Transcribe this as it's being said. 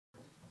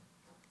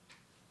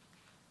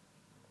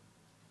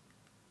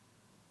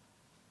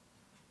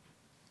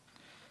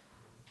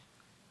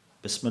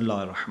بسم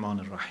الله الرحمن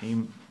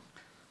الرحيم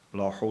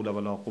لا حول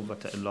ولا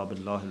قوة إلا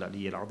بالله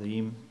العلي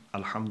العظيم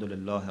الحمد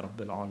لله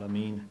رب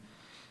العالمين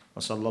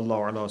وصلى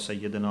الله على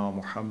سيدنا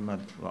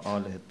محمد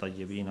وآله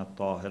الطيبين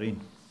الطاهرين.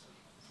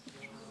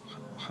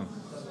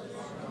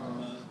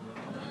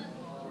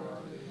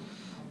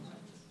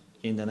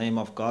 In the name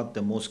of God,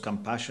 the most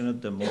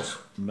compassionate, the most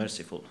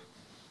merciful.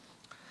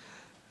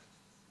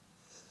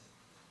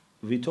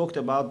 We talked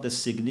about the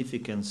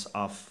significance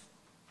of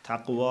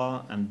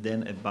taqwa and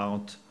then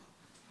about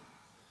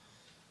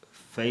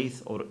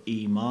faith or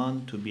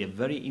iman to be a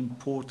very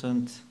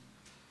important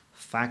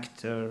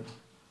factor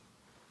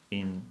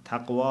in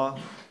taqwa,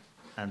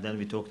 and then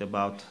we talked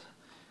about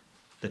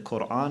the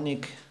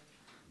Quranic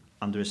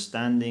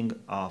understanding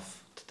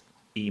of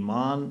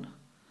iman,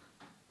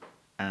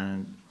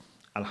 and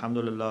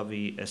alhamdulillah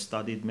we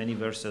studied many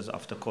verses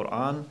of the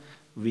Quran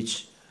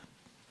which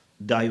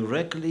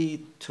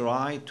directly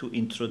try to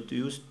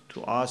introduce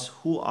to us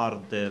who are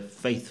the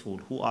faithful,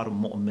 who are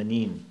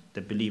mu'mineen,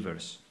 the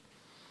believers.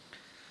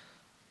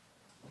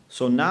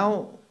 So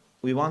now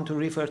we want to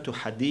refer to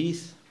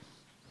hadith,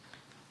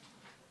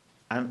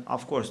 and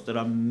of course there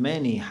are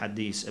many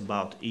hadiths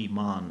about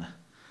iman.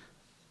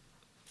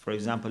 For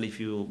example, if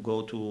you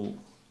go to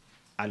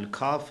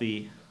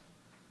Al-Kafi,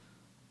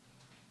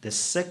 the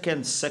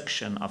second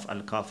section of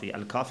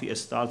Al-Kafi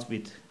starts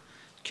with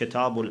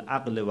Kitabul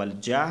Aql wal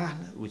Jahl,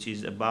 which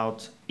is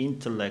about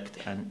intellect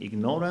and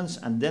ignorance,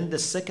 and then the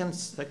second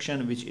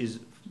section, which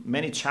is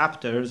many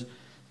chapters,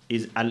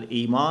 is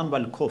Al-Iman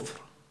wal Kufr,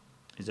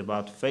 is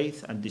about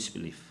faith and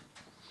disbelief.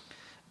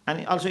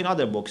 And also in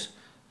other books.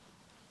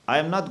 I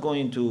am not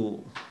going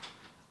to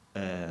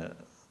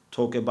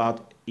talk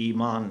about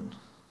iman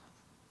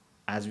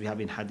as we have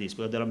in hadith,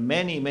 but there are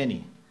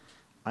many.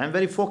 I am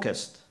very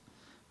focused.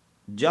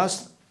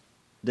 Just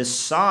the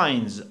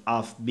signs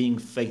of being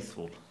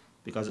faithful,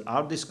 because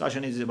our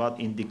discussion is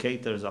about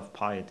indicators of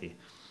piety.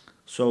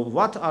 So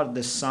what are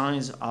the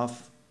signs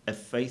of a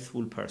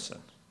faithful person?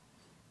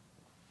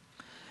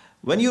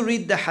 When you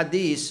read the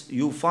hadith,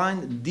 you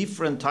find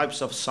different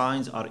types of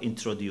signs are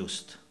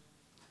introduced.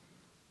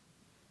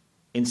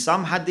 In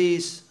some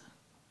hadith,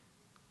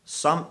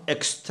 some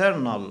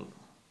external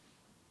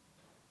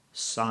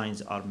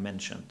signs are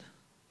mentioned.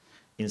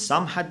 In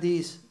some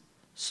hadith,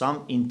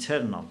 some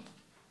internal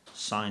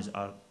signs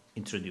are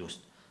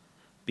introduced.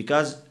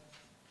 Because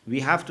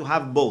we have to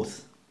have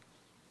both.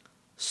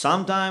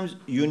 Sometimes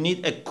you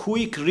need a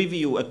quick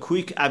review, a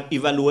quick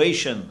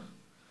evaluation.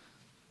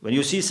 When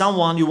you see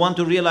someone, you want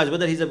to realize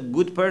whether he's a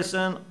good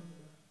person,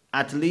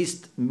 at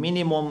least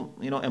minimum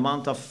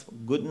amount of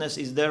goodness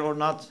is there or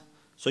not.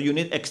 So you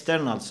need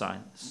external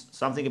signs,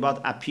 something about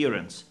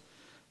appearance.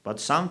 But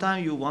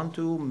sometimes you want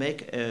to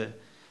make a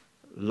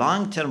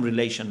long-term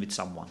relation with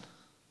someone.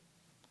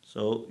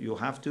 So you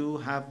have to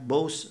have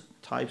both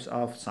types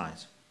of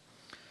signs.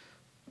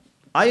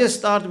 I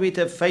start with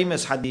a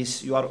famous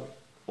hadith. You are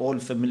all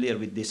familiar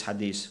with this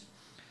hadith,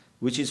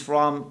 which is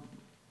from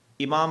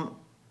Imam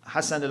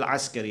Hassan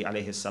al-Askari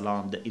alayhi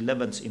salam, the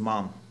 11th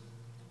Imam.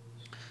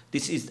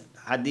 This is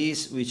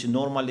hadith which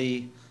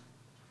normally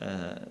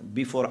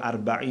before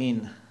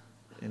Arba'in,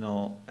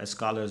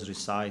 scholars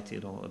recite,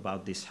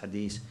 about this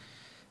hadith.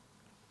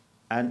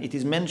 And it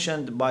is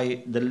mentioned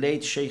by the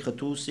late Shaykh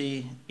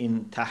Tusi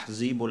in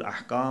Tahzib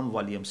al-Ahkam,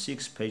 volume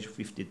 6, page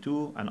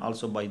 52, and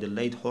also by the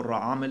late Hurra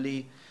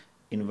Amali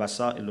in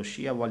Wasa'il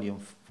al-Shia, volume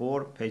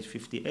 4, page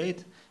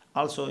 58,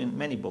 also in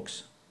many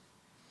books.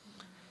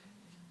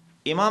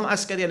 Imam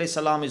Askari alayhi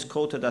salam is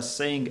quoted as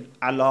saying,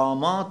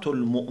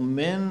 Alamatul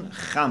mu'min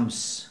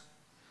khams.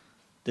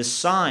 The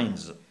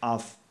signs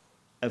of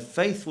a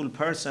faithful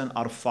person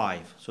are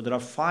 5. So there are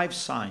 5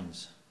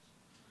 signs.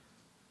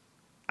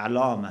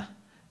 Alama.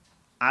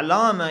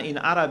 Alama in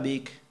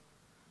Arabic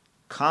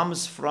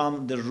comes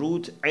from the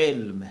root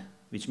ilm,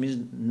 which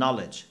means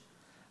knowledge.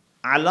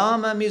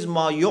 Alama means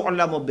ma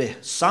yu'lamu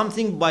bih,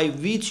 something by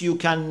which you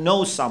can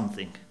know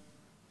something.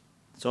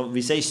 So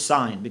we say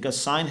sign, because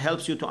sign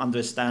helps you to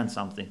understand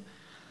something.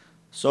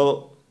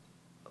 So,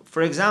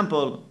 for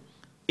example,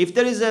 if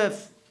there is a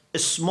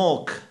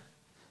smoke,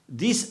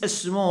 this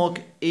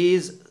smoke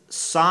is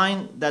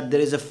sign that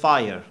there is a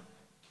fire.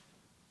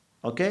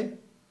 Okay?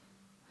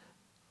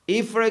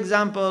 If, for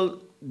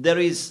example, there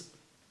is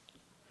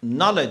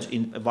knowledge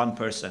in one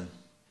person,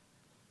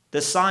 the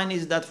sign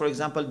is that, for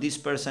example, this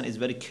person is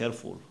very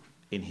careful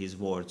in his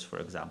words, for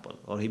example,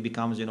 or he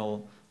becomes,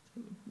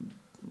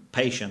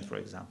 patient, for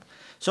example.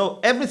 So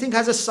everything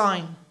has a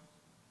sign.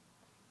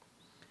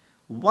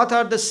 What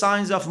are the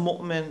signs of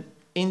mu'min?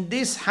 In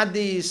this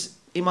hadith,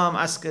 Imam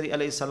Askari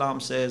alayhi salam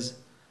says,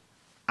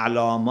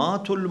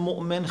 Alamatul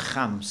mu'min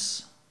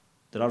khams.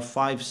 There are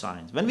 5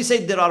 signs. When we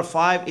say there are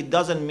 5, it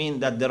doesn't mean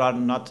that there are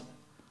not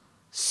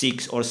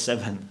 6 or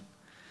 7.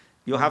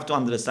 You have to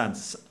understand.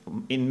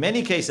 In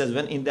many cases,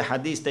 when in the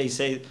hadith they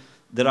say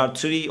there are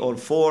 3 or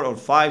 4 or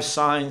 5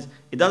 signs,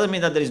 it doesn't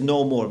mean that there is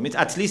no more. It means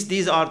at least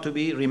these are to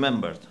be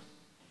remembered.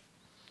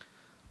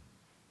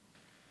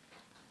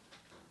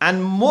 And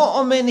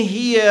mu'min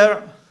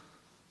here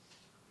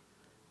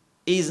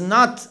is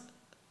not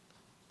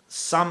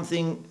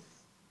something,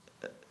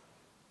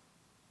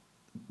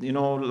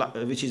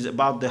 which is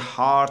about the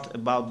heart,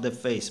 about the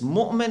face.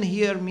 Mu'min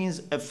here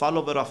means a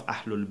follower of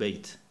Ahlul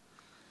Bayt.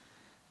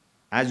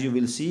 As you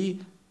will see,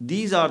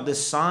 these are the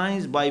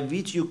signs by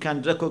which you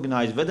can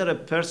recognize whether a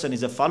person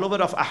is a follower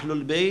of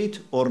Ahlul Bayt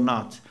or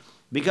not.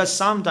 Because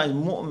sometimes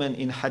mu'min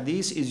in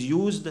hadith is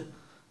used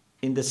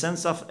in the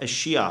sense of a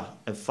Shia,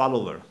 a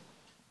follower.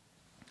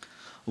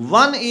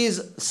 One is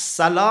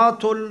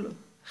Salatul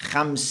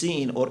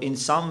Khamsin, or in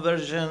some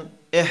version,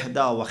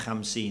 Ihda wa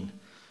Khamsin.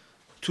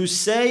 To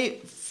say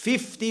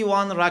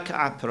 51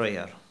 rak'ah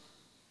prayer.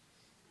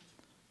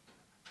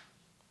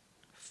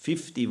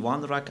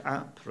 51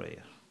 rak'ah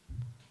prayer.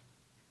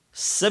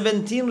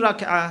 17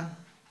 rak'ah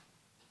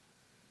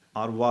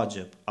are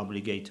wajib,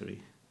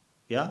 obligatory.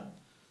 Yeah?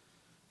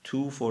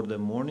 2 for the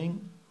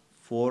morning,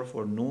 4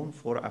 for noon,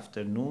 4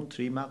 afternoon,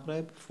 3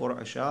 maghrib,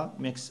 4 isha,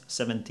 makes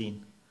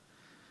 17.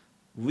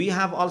 We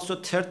have also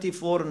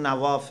 34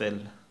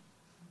 nawafil.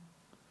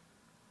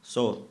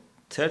 So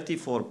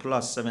 34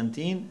 plus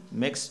 17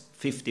 makes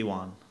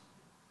 51.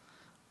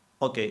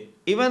 Okay,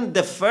 even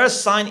the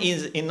first sign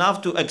is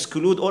enough to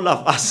exclude all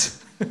of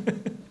us.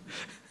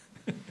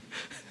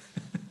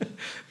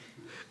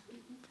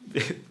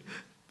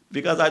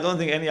 Because I don't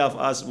think any of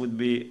us would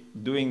be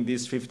doing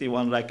this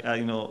 51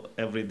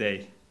 every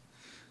day.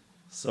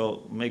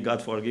 So may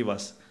God forgive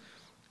us.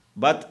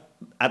 But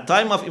at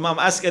time of Imam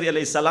Askari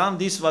alayhi salam,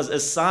 this was a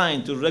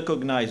sign to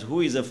recognize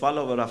who is a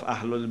follower of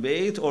Ahlul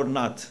Bayt or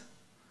not.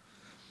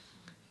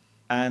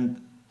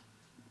 And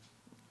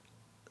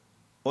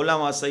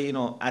ulama say,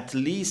 at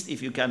least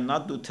if you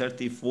cannot do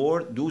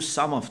 34, do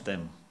some of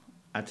them.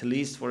 At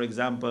least, for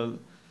example,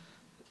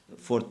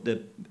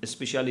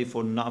 especially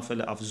for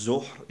nafil of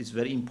Zuhr, is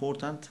very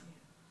important.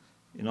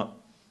 8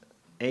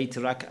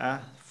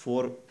 rak'ah,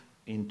 4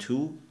 in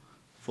 2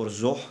 for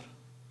Zuhr,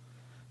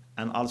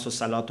 and also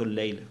Salatul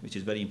Layl, which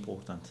is very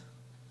important.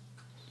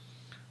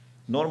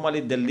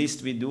 Normally the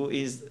least we do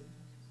is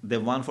the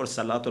one for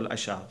Salatul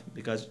Asha,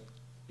 because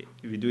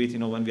we do it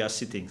when we are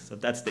sitting, so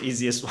that's the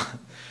easiest one.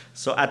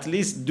 So at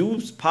least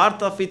do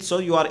part of it so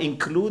you are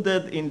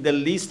included in the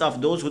list of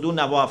those who do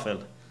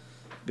Nawafil.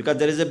 Because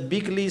there is a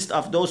big list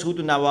of those who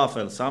do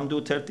Nawafil. Some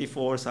do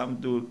 34, some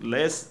do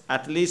less.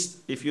 At least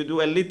if you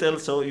do a little,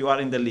 so you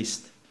are in the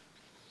list.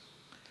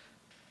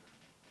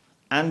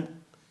 And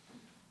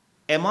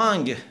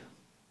among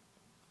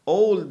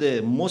all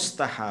the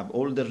mustahab,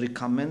 all the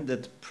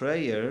recommended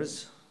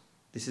prayers,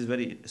 this is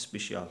very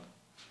special.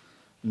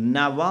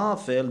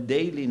 Nawafil,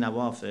 daily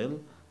Nawafil,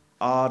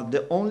 are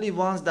the only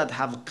ones that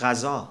have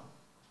qaza.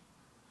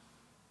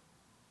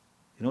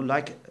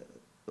 Like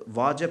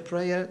wajib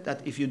prayer,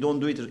 that if you don't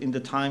do it in the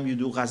time, you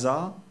do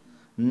qaza.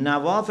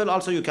 Nawafil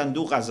also you can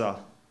do qaza.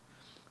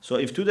 So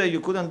if today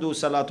you couldn't do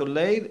Salatul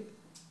Layl,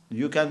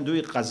 you can do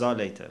it qaza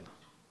later.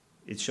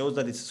 It shows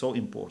that it's so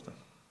important.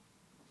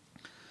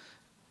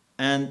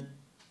 And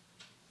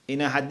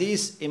in a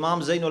hadith,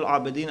 Imam Zainul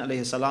Abidin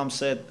alayhi salam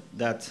said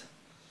that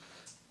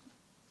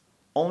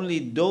only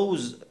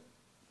those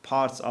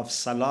parts of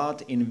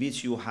salat in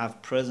which you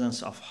have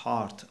presence of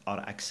heart are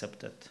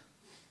accepted.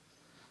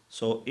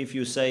 So if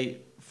you say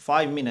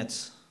 5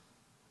 minutes,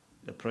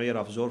 the prayer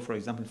of Zuhr, for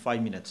example,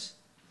 5 minutes,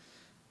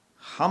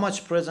 how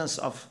much presence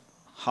of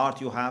heart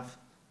you have?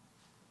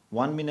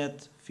 1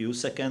 minute, few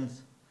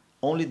seconds,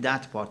 only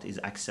that part is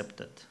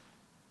accepted.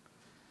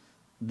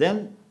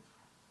 Then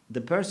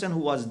the person who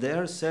was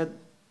there said,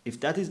 if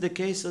that is the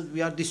case,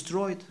 we are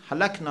destroyed,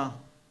 halakna.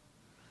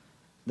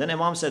 Then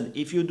Imam said,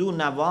 if you do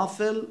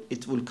nawafil,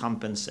 it will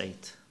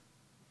compensate.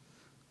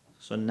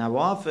 So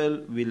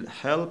nawafil will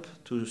help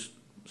to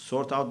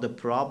sort out the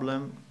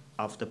problem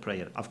of the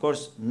prayer. Of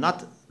course,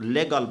 not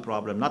legal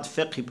problem, not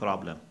fiqh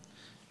problem.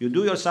 You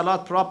do your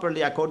salat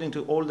properly according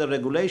to all the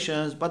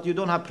regulations, but you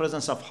don't have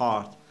presence of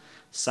heart.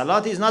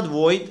 Salat is not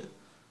void,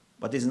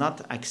 but is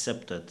not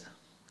accepted.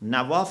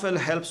 Nawafil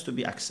helps to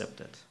be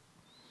accepted.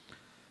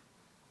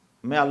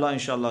 May Allah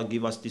inshallah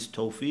give us this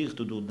tawfiq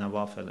to do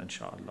nawafil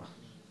inshallah.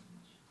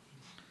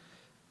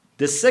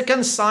 The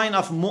second sign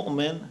of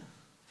mu'min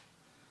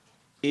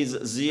is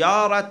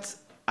ziyarat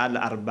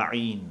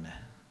al-arba'in.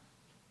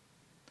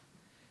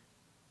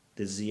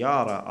 The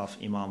ziyarah of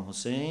Imam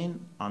Hussein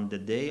on the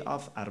day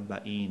of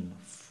Arba'in,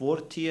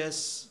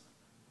 40th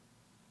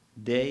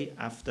day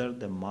after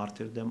the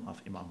martyrdom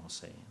of Imam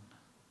Hussein.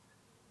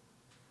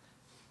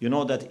 You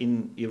know that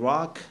in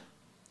Iraq,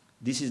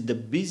 this is the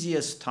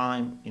busiest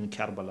time in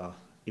Karbala,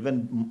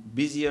 even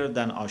busier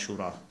than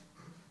Ashura,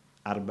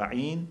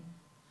 Arba'in,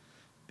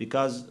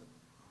 because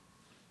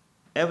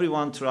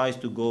everyone tries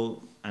to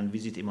go and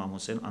visit Imam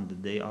Hussein on the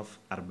day of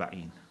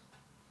Arba'in.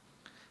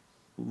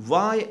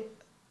 Why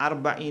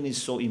Arba'in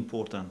is so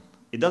important?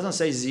 It doesn't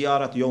say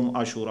Ziyarat Yom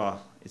Ashura,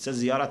 it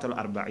says Ziyarat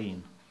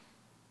al-Arba'in.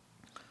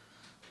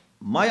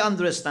 My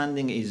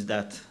understanding is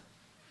that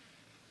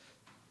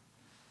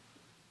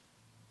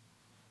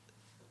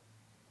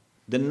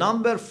the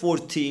number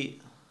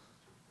 40,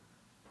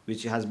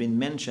 which has been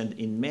mentioned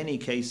in many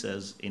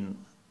cases in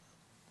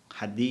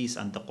Hadith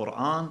and the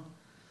Quran,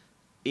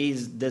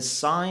 is the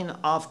sign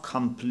of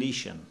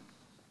completion.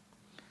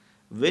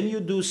 When you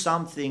do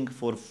something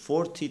for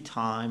 40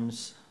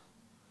 times,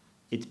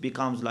 it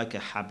becomes like a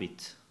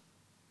habit.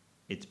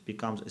 It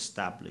becomes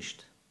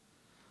established.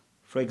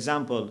 For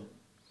example,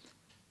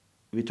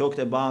 we talked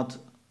about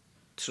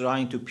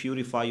trying to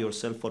purify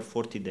yourself for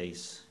 40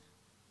 days.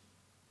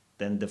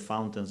 Then the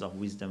fountains of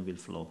wisdom will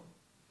flow.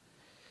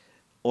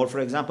 Or for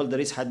example, there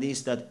is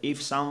hadith that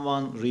if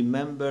someone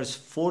remembers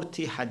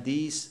 40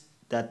 hadiths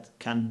that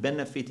can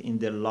benefit in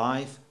their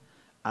life,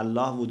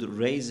 Allah would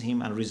raise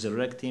him and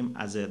resurrect him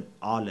as an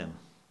alim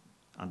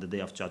on the day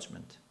of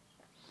judgment.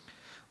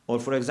 Or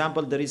for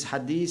example, there is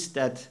hadith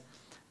that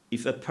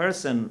if a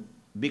person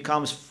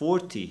becomes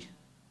 40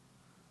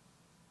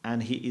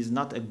 and he is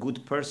not a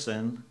good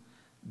person,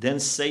 then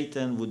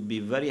Satan would be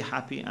very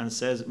happy and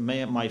says,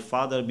 may my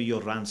father be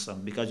your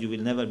ransom, because you will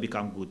never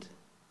become good.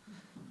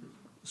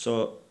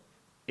 So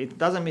it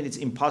doesn't mean it's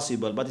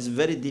impossible, but it's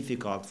very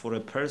difficult for a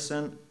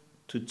person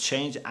to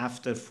change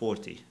after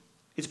 40.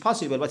 It's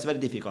possible, but it's very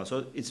difficult.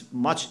 So it's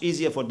much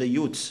easier for the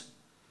youths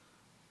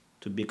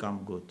to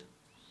become good.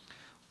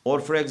 Or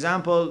for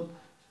example,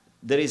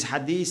 there is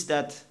hadith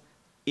that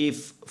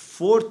if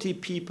 40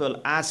 people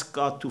ask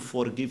God to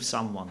forgive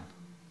someone,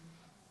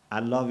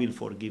 Allah will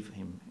forgive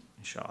him,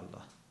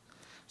 inshallah.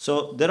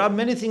 So there are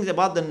many things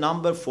about the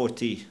number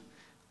 40.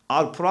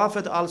 Our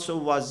Prophet also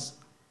was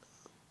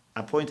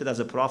appointed as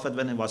a prophet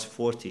when he was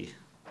 40.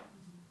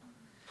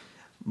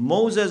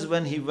 Moses,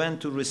 when he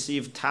went to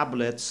receive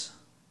tablets,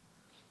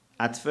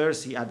 at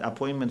first he had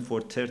appointment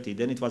for 30,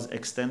 then it was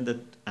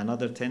extended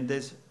another 10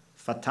 days.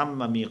 فَتَمَّ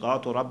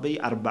مِيقَاتُ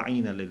رَبِّي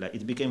 40 لِلَّهِ.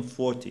 It became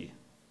 40.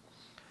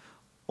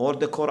 Or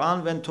the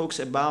Quran, when talks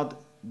about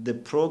the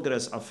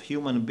progress of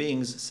human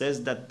beings,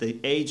 says that the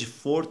age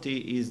 40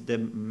 is the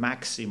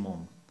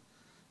maximum.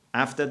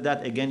 After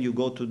that, again, you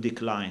go to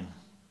decline.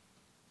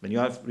 When you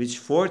have reached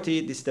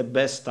 40, this is the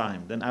best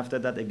time. Then after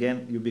that,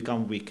 again, you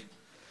become weak.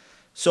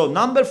 So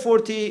number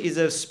 40 is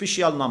a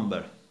special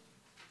number.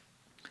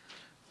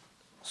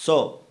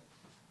 So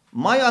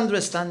my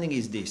understanding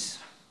is this.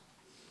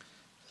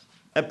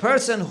 A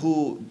person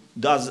who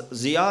does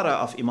ziyarah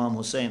of Imam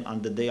Hussein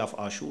on the day of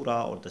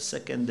Ashura or the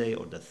second day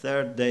or the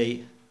third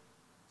day,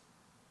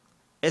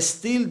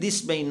 still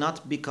this may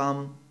not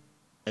become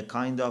a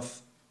kind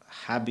of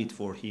habit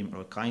for him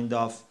or a kind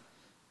of,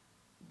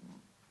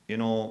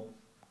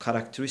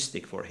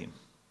 characteristic for him.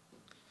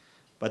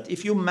 But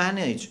if you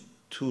manage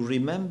to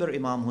remember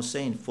Imam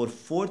Hussein for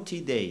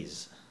 40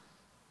 days,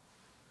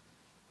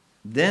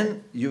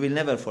 then you will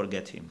never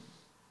forget him.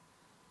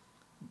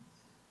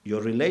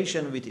 Your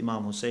relation with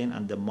Imam Hussein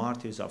and the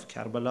martyrs of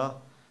Karbala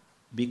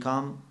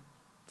become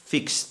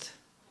fixed,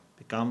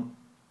 become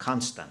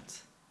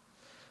constant.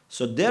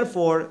 So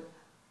therefore,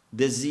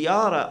 the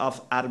ziyarah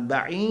of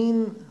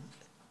Arba'in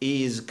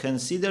is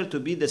considered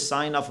to be the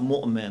sign of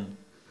mu'min.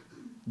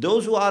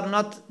 Those who are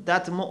not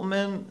that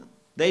mu'min,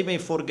 they may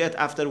forget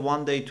after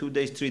 1 day, 2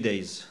 days, 3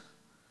 days.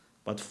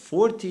 But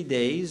 40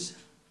 days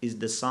is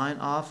the sign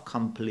of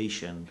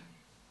completion.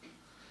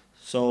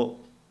 So,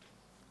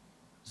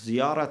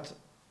 ziyarat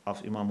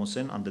of Imam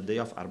Hussein on the day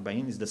of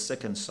Arba'in is the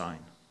second sign.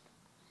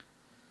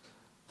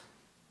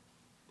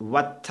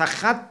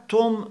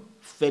 وَاتَّخَذْتُمْ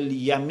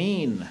فِي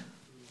الْيَمِينِ.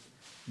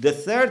 The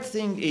third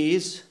thing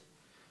is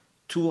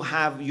to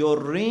have your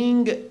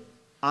ring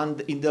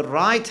in the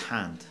right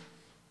hand.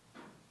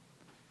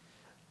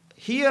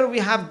 Here we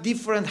have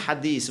different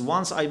hadiths.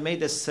 Once I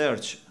made a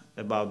search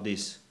about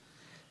this,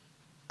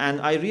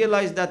 and I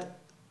realized that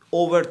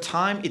over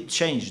time it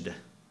changed.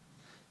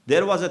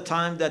 There was a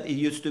time that it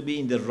used to be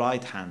in the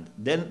right hand.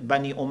 Then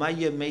Bani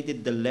Umayyah made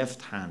it the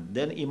left hand.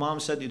 Then Imam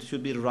said it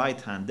should be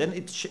right hand. Then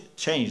it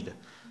changed.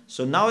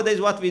 So nowadays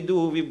what we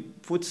do, we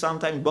put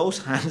sometimes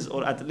both hands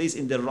or at least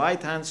in the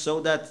right hand, so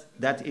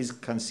that is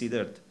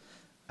considered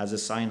as a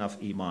sign of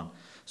Iman.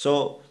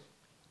 So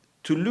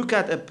to look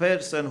at a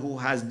person who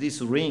has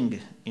this ring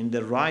in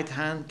the right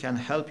hand can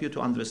help you to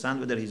understand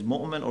whether he's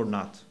mu'min or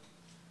not.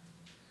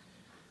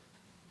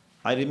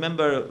 I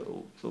remember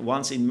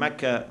once in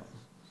Mecca,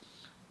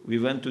 we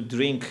went to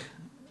drink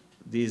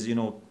these,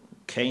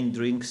 cane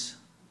drinks.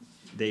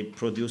 They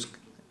produce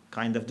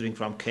kind of drink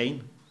from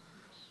cane.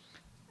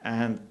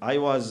 And I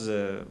was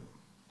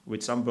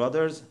with some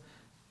brothers,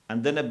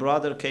 and then a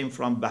brother came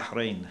from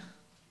Bahrain.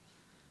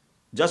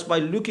 Just by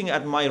looking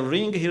at my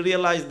ring, he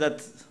realized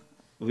that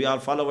we are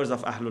followers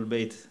of Ahlul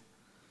Bayt.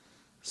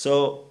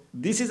 So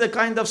this is a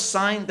kind of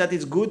sign that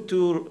it's good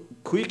to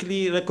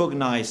quickly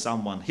recognize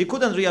someone. He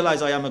couldn't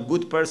realize I am a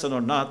good person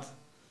or not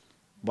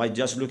by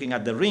just looking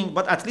at the ring,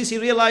 but at least he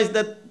realized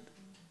that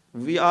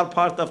we are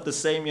part of the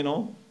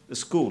same,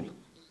 school.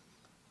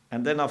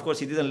 And then, of course,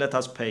 he didn't let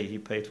us pay. He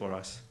paid for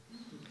us.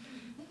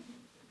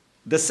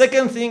 The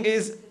second thing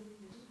is,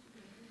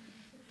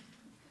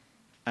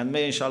 and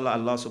may inshallah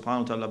Allah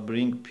subhanahu wa ta'ala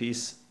bring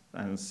peace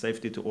and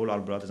safety to all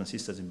our brothers and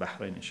sisters in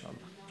Bahrain, inshallah.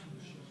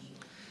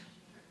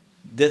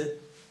 The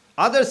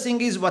other thing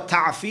is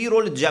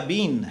وَتَعْفِيرُ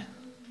الْجَبِينَ.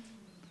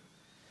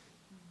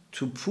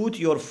 To put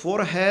your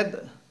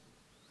forehead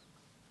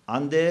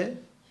on the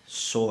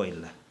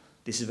soil.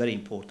 This is very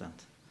important.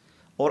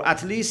 Or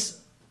at least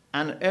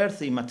an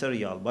earthy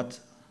material, but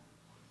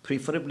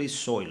preferably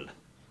soil.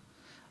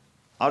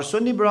 Our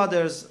Sunni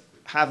brothers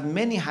have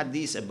many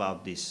hadiths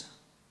about this.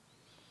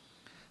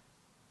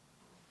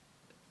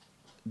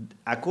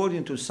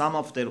 According to some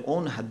of their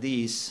own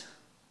hadiths,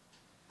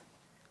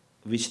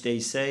 which they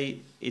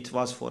say it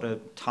was for a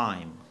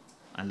time,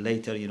 and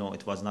later,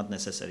 it was not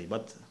necessary.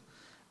 But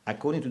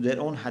according to their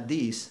own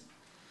hadiths,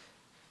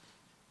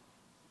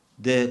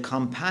 the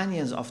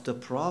companions of the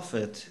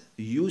Prophet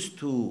used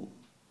to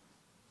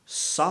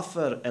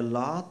suffer a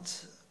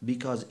lot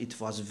because it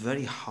was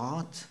very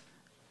hot,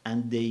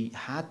 and they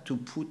had to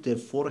put their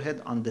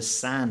forehead on the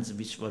sands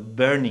which were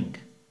burning.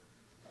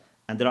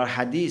 And there are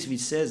hadiths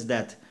which says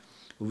that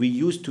we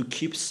used to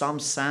keep some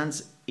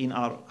sands in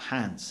our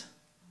hands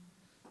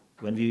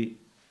when we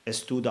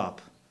stood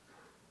up,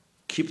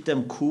 keep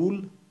them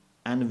cool,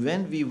 and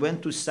when we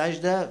went to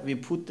sajda, we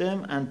put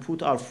them and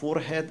put our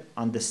forehead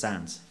on the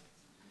sands.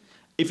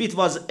 If it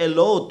was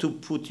allowed to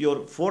put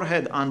your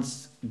forehead on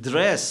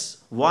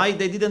dress, why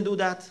they didn't do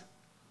that?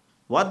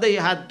 What they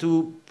had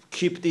to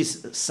keep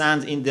this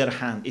sand in their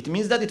hand? It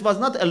means that it was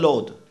not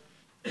allowed.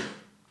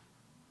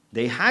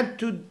 They had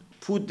to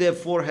put their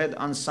forehead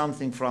on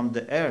something from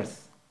the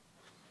earth.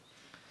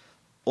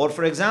 Or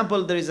for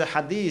example, there is a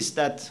hadith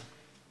that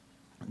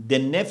the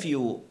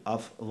nephew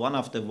of one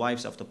of the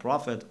wives of the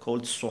Prophet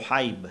called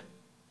Suhaib,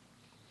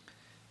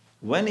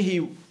 when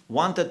he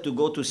wanted to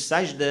go to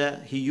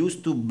sajda, he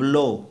used to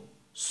blow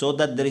so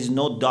that there is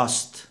no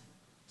dust,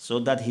 so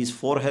that his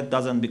forehead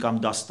doesn't become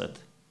dusted.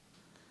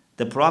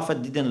 The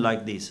Prophet didn't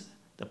like this.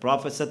 The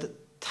Prophet said,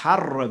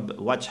 "Tarrib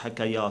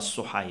wajhaka ya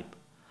Suhaib."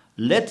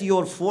 Let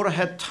your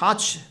forehead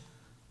touch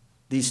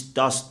this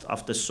dust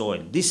of the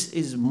soil. This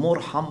is more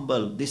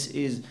humble. This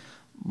is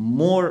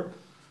more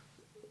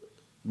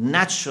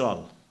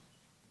natural.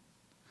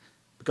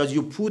 Because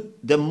you put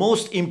the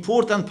most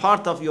important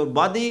part of your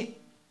body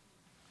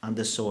on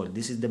the soil.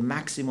 This is the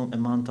maximum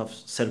amount of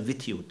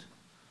servitude.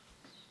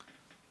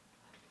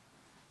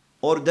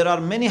 Or there are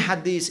many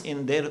hadiths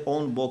in their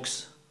own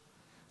books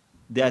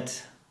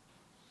that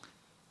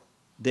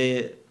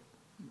the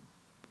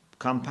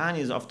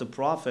companions of the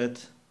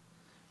Prophet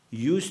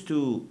used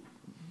to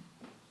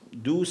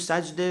do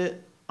sajda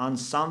on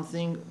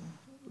something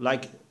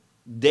like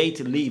date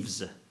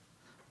leaves,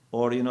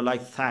 or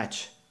like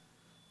thatch.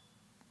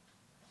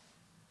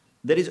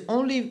 There is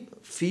only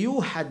few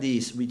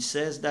hadiths which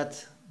says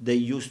that they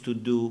used to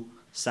do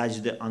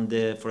sajda on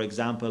for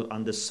example,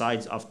 on the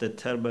sides of the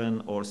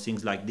turban or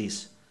things like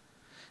this.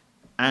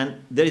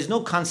 And there is no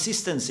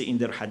consistency in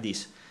their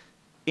hadith.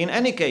 In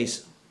any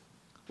case,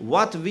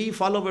 what we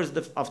followers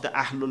of the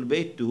Ahlul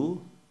Bayt do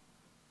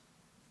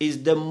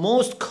is the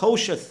most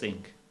kosher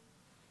thing.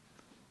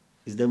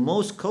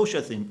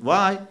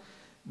 Why?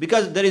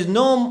 Because there is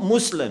no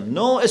Muslim,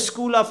 no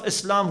school of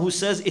Islam who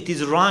says it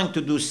is wrong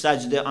to do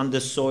sajda on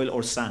the soil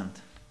or sand.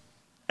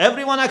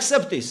 Everyone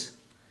accepts this.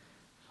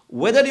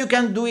 Whether you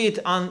can do it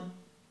on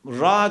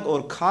rug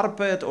or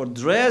carpet or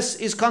dress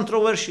is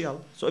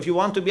controversial. So if you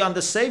want to be on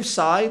the safe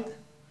side,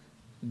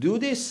 do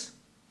this.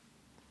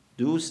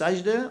 Do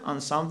sajda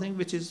on something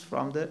which is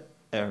from the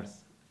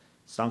earth,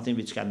 something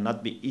which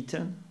cannot be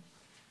eaten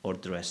or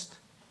dressed.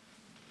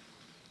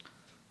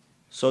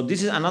 So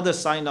this is another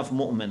sign of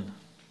mu'min.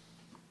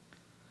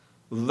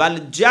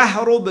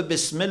 وَالْجَهْرُ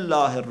بِسْمِ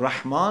اللَّهِ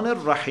الرَّحْمَنِ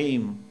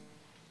الرَّحِيمِ.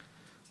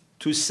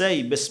 To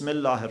say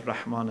Bismillah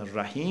ar-Rahman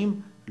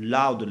ar-Rahim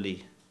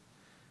loudly.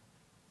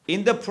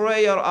 In the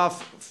prayer of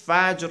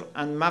Fajr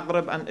and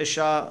Maghrib and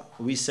Isha,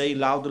 we say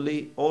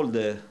loudly all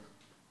the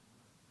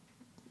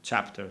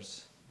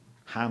chapters,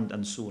 Hamd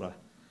and Surah.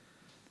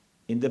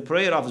 In the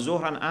prayer of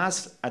Zuhr and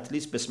Asr, at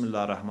least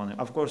Bismillah ar-Rahman.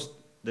 Of course,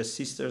 the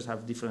sisters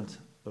have different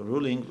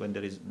ruling when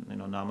there is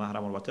na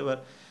mahram or whatever,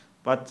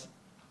 but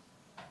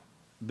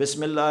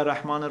Bismillah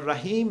ar-Rahman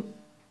ar-Rahim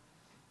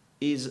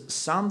is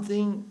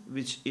something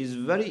which is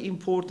very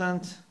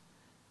important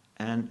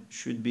and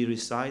should be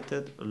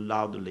recited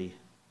loudly.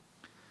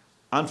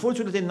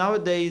 Unfortunately,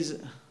 nowadays,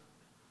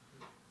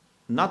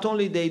 not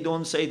only they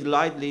don't say it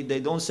lightly, they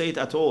don't say it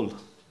at all.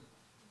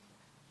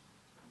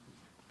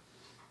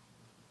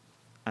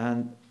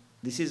 And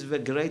this is a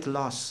great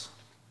loss.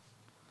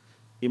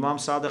 Imam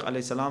Sadiq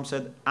alayhi salam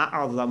said,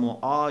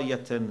 أَعْظَمُ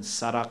آيَةٍ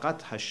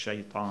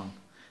سَرَقَتْهَا الشَّيْطَانِ.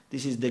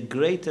 This is the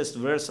greatest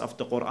verse of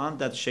the Quran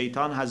that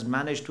Shaitan has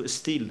managed to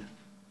steal.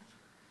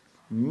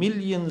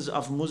 Millions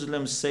of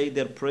Muslims say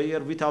their prayer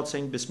without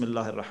saying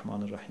Bismillah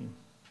ar-Rahman ar-Rahim.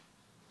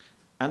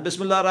 And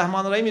Bismillah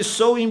ar-Rahman ar-Rahim is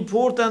so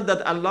important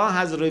that Allah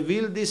has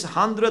revealed this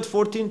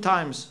 114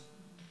 times.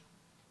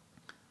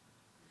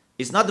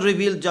 It's not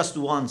revealed just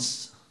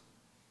once.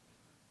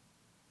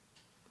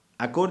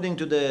 According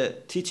to the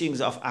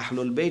teachings of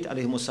Ahlul Bayt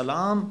alayhimu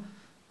salam,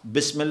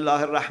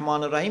 Bismillah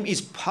ar-Rahman ar-Rahim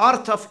is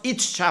part of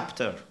each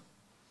chapter.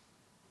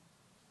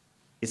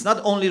 It's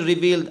not only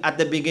revealed at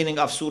the beginning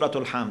of Surah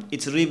Al-Hamd.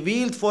 It's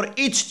revealed for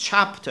each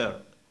chapter.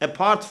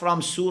 Apart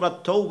from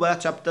Surah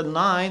Tawbah chapter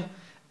 9,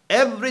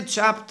 every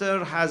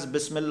chapter has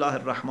Bismillah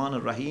ar-Rahman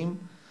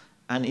ar-Rahim.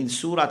 and in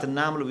Surah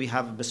An-Naml we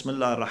have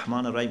Bismillah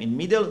ar-Rahman ar-Rahim in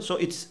middle, so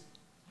it's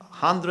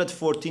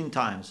 114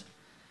 times.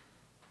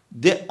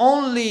 The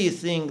only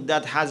thing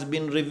that has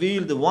been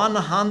revealed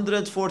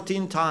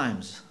 114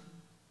 times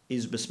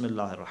is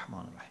Bismillah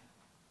ar-Rahman ar-Rahim.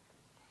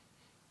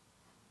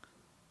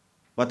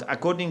 But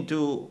according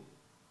to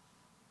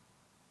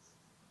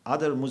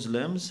other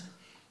Muslims,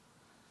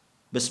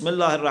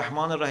 Bismillah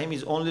ar-Rahman ar-Rahim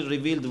is only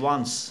revealed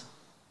once,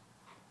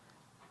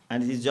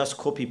 and it is just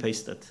copy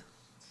pasted.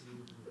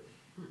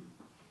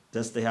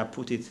 Just they have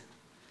put it.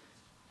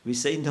 We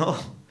say no,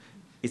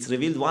 it's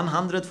revealed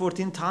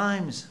 114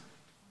 times.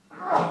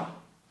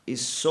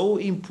 It's so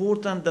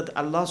important that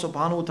Allah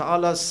subhanahu wa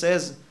ta'ala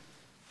says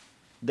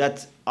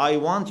that I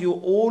want you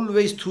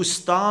always to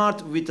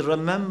start with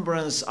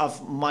remembrance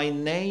of my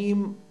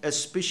name,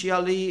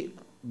 especially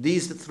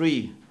these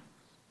three: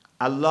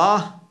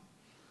 Allah,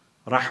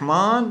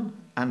 Rahman,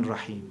 and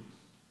Rahim.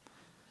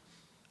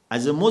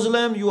 As a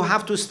Muslim, you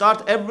have to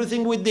start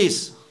everything with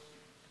this.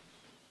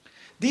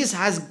 This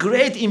has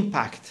great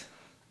impact.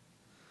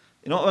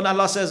 You know, when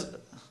Allah says,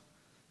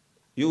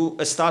 you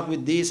start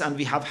with this, and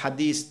we have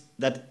hadith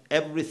that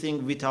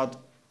everything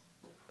without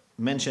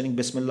mentioning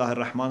Bismillah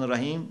ar-Rahman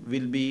ar-Rahim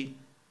will be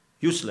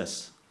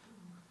useless.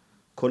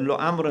 كل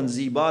أمر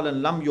زبال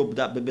لم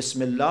يبدأ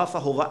ببسم الله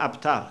فهو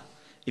أبتر.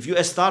 If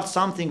you start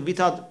something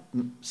without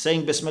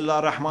saying Bismillah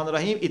ar-Rahman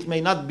ar-Rahim, it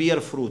may not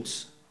bear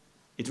fruits.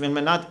 It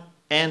may not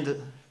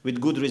end with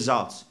good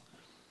results.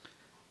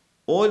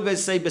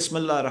 Always say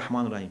Bismillah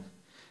ar-Rahman ar-Rahim.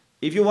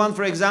 If you want,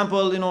 for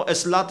example, a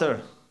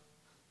slaughter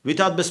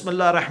without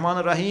Bismillah ar-Rahman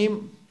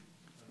ar-Rahim,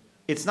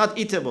 it's not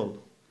eatable.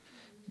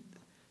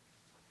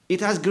 It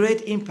has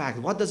great impact.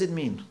 What does it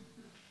mean?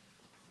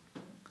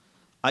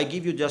 I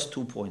give you just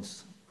 2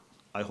 points.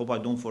 I hope I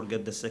don't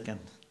forget the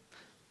second.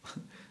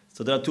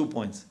 So there are 2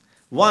 points.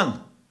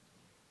 One,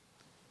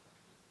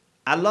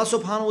 Allah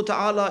subhanahu wa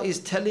ta'ala is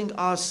telling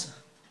us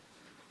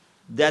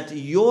that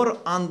your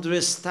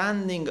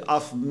understanding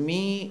of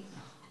me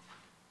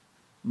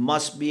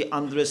must be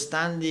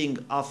understanding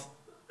of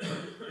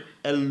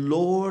a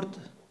Lord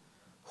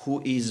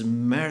who is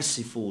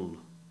merciful.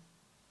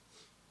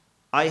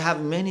 I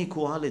have many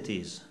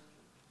qualities.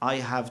 I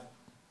have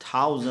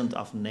thousands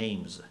of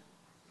names,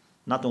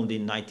 not only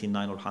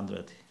 99 or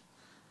 100.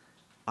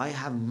 I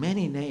have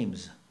many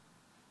names,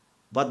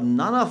 but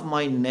none of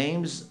my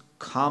names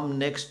come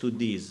next to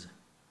these.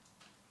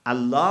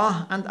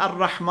 Allah and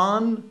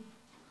Ar-Rahman,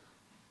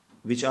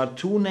 which are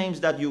 2 names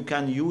that you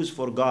can use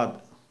for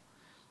God.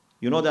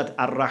 You know that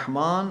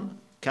Ar-Rahman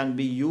can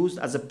be used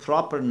as a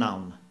proper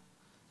noun.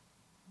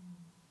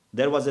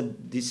 There was a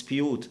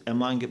dispute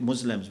among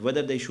Muslims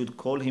whether they should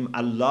call him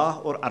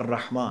Allah or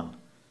Ar-Rahman.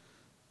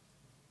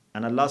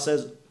 And Allah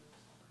says,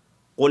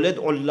 قُلِ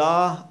ادْعُوا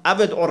اللَّهَ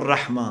أَوْ ادْعُوا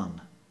الرَّحْمَنَ.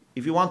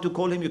 If you want to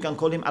call him, you can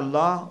call him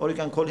Allah or you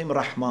can call him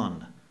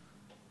Rahman.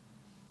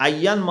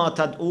 أَيًّا مَا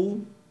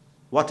تَدْعُوا,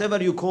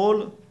 whatever you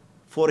call,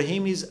 for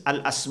him is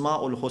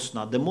Al-Asma'ul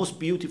Husna. The most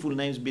beautiful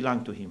names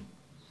belong to him.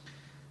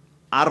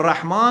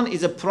 Ar-Rahman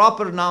is a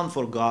proper noun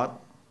for God,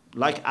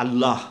 like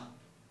Allah.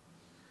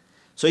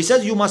 So he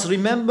says, you must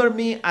remember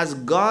me as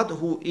God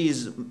who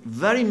is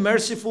very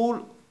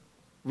merciful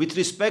with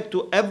respect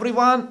to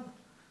everyone,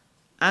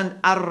 and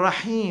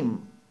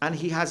Ar-Rahim, and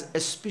he has a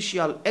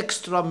special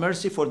extra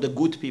mercy for the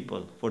good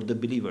people, for the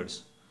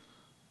believers.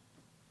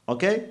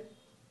 Okay?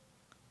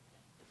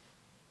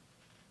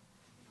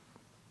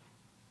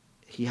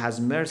 He has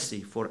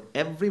mercy for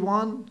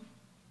everyone,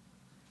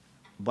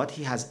 but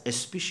he has a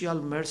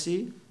special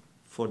mercy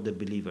for the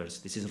believers.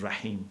 This is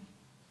Rahim.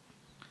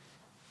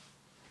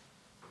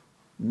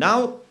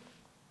 Now,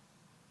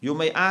 you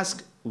may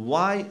ask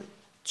why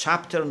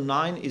chapter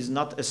 9 is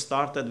not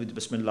started with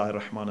Bismillah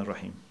ar-Rahman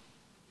ar-Rahim.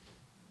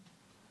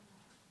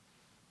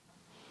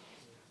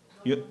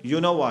 You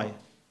know why?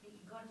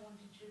 God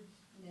wanted to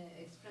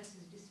express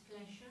his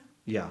displeasure.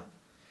 Yeah.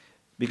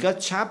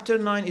 Because chapter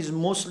 9 is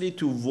mostly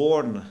to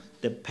warn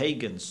the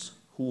pagans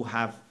who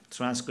have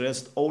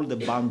transgressed all the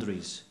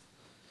boundaries.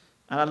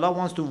 And Allah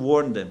wants to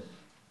warn them.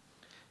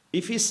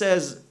 If he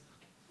says,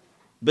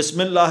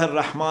 Bismillah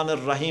ar-Rahman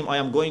ar-Rahim, I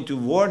am going to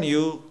warn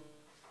you,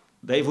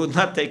 they would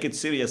not take it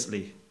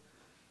seriously.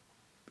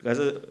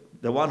 Because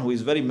the one who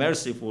is very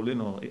merciful,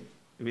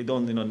 we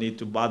don't need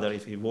to bother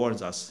if he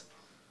warns us.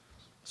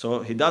 So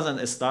he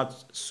doesn't start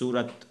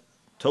Surah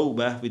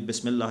Tawbah with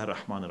Bismillah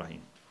ar-Rahman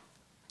ar-Rahim.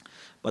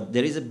 But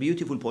there is a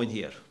beautiful point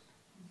here.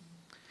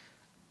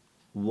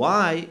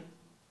 Why,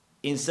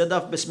 instead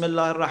of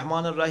Bismillah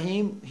ar-Rahman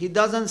ar-Rahim, he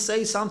doesn't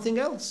say something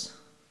else?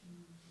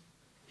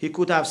 He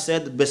could have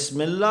said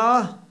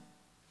Bismillah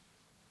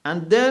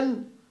and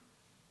then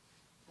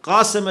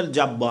Qasim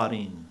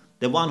al-Jabbarin,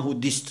 the one who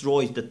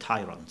destroys the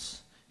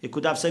tyrants. He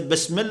could have said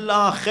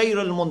Bismillah Khair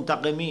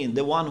al-Muntaqimin,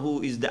 the one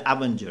who is the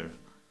avenger.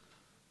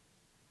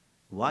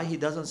 Why he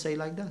doesn't say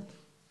like that?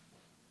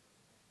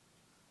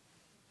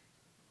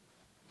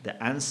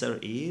 The answer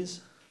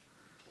is,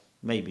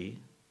 maybe,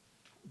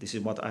 this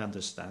is what I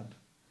understand,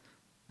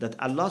 that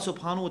Allah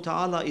subhanahu wa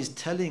ta'ala is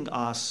telling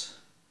us,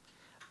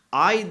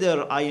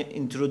 either I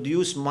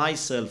introduce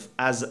myself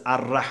as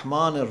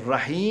Ar-Rahman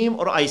Ar-Rahim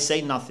or I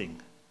say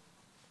nothing.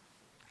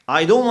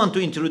 I don't want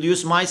to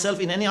introduce myself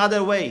in any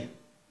other way.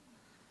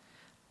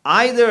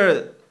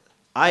 Either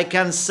I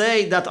can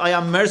say that I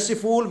am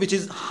merciful, which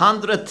is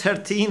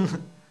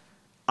 113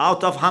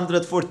 out of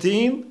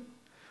 114,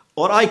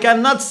 or I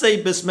cannot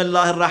say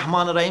Bismillah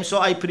ar-Rahman ar-Rahim, so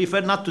I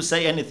prefer not to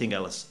say anything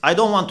else. I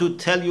don't want to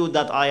tell you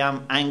that I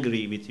am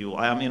angry with you.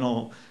 I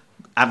am,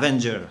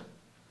 avenger.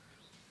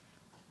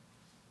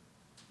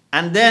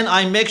 And then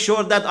I make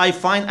sure that I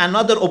find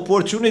another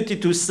opportunity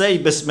to say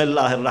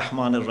Bismillah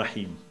ar-Rahman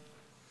ar-Rahim.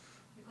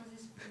 Because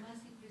His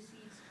mercy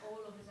precedes all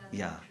of His other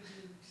Yeah.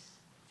 attributes.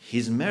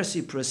 His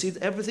mercy precedes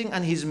everything,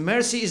 and His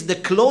mercy is the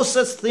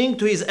closest thing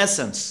to His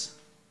essence.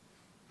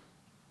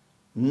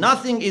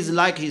 Nothing is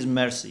like His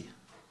mercy.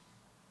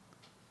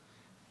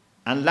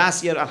 And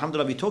last year,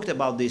 alhamdulillah, we talked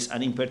about this,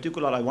 and in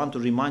particular, I want to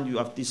remind you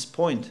of this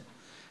point,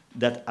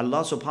 that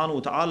Allah subhanahu wa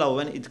ta'ala,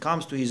 when it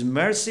comes to His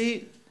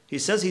mercy, He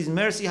says His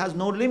mercy has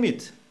no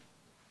limit.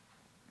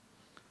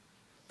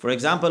 For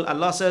example,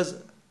 Allah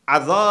says,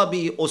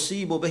 عَذَابِي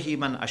أُصِيبُ بِهِ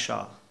مَنْ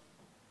أَشَاءُ.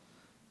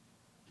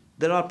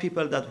 There are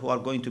people who are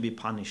going to be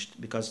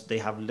punished because they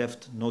have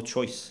left no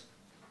choice.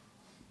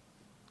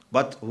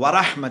 But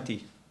وَرَحْمَتِي,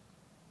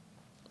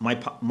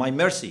 my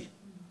mercy.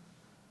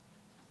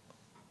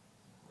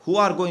 Who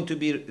are going to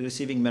be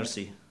receiving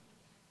mercy?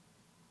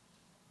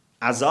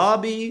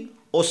 Azabi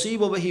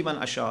usibu bihi man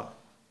asha.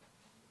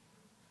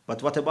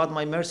 But what about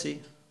my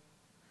mercy?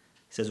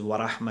 He says,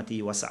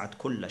 وَرَحْمَتِي وَسَعَتْ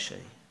كُلَّ شَيْءٍ.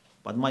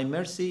 But my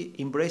mercy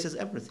embraces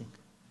everything.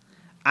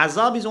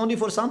 Azab is only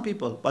for some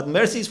people, but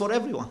mercy is for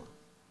everyone.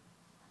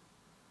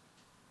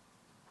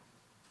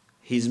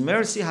 His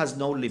mercy has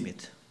no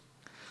limit.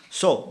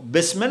 So,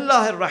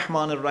 Bismillah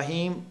ar-Rahman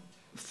ar-Rahim,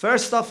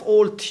 first of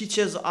all,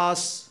 teaches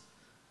us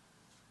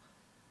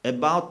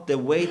about the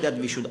way that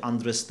we should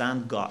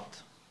understand God.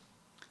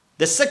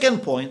 The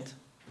second point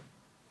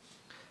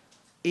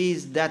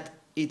is that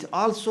it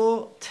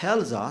also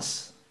tells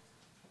us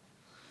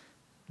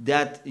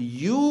that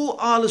you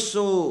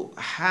also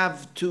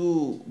have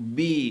to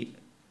be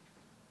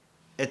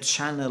a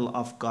channel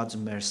of God's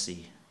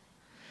mercy.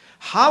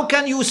 How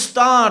can you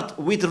start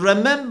with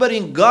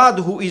remembering God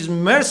who is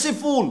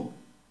merciful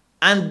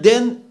and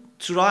then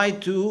try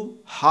to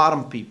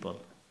harm people?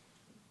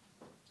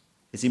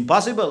 It's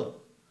impossible.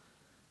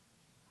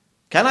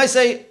 Can I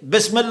say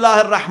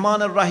Bismillah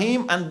ar-Rahman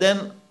ar-Rahim and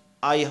then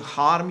I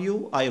harm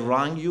you, I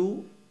wrong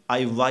you,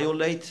 I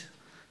violate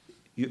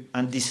you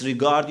and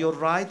disregard your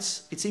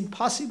rights? It's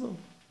impossible.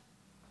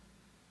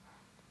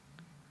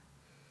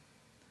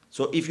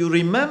 So if you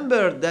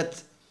remember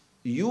that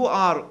you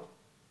are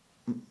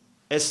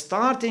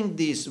starting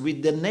this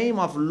with the name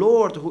of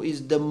Lord who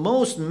is the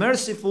most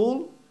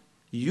merciful,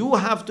 you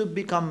have to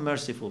become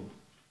merciful.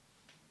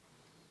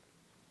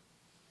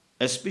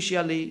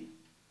 Especially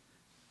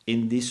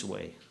in this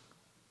way.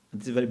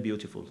 It's very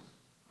beautiful.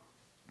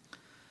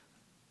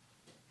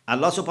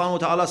 Allah subhanahu wa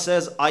ta'ala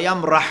says, I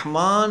am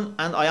Rahman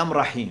and I am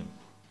Rahim.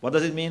 What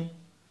does it mean?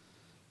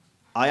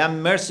 I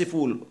am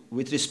merciful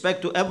with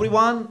respect to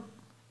everyone.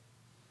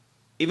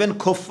 Even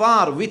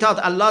kuffar without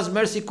Allah's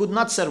mercy could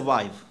not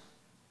survive.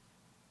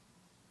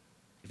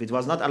 If it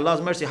was not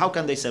Allah's mercy, how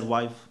can they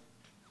survive?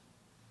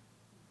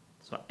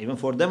 So even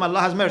for them,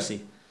 Allah has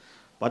mercy.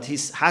 But He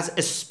has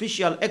a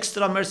special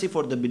extra mercy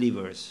for the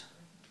believers.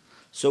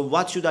 So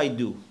what should I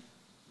do?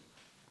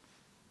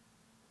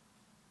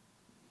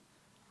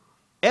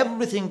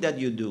 Everything that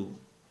you do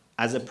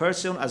as a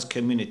person, as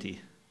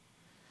community,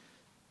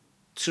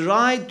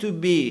 try to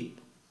be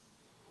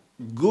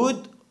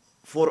good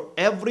for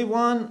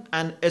everyone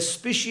and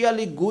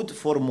especially good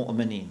for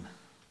mu'mineen.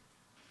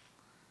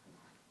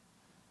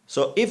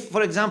 So if,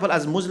 for example,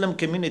 as Muslim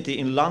community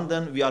in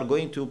London, we are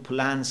going to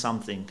plan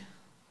something,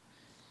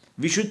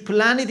 we should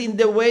plan it in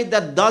the way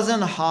that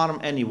doesn't harm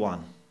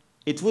anyone.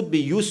 It would be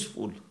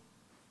useful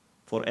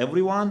for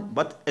everyone,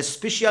 but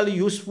especially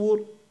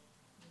useful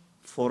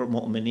for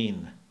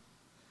mu'mineen.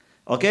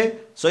 Okay?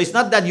 So it's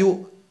not that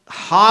you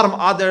harm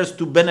others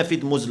to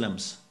benefit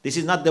Muslims. This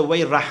is not the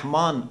way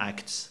Rahman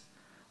acts.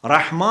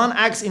 Rahman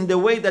acts in the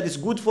way that is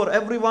good for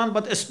everyone,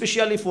 but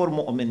especially for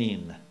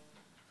mu'mineen.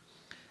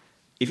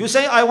 If you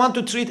say, I want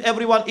to treat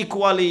everyone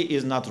equally,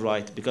 is not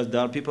right, because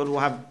there are people who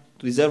have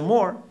deserve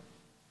more.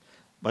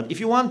 But if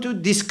you want to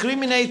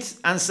discriminate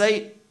and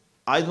say,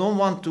 I don't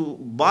want to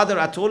bother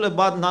at all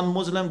about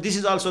non-Muslim, this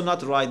is also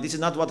not right. This is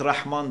not what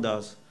Rahman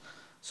does.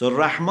 So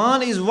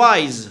Rahman is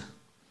wise.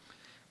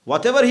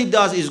 Whatever he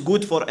does is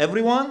good for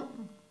everyone,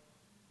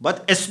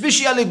 but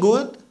especially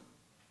good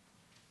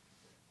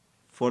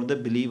for the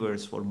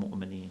believers, for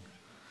mu'mineen.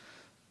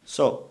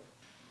 So,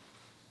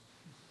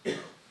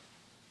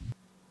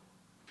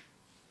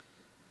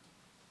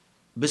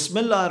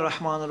 Bismillah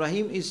ar-Rahman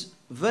ar-Rahim is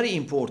very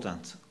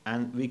important,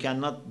 and we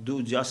cannot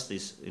do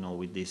justice,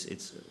 with this.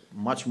 It's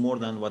much more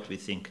than what we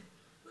think.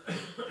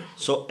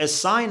 So a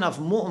sign of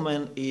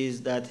mu'min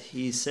is that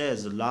he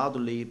says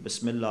loudly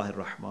Bismillah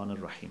ar-Rahman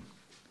ar-Rahim.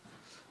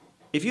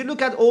 If you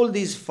look at all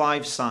these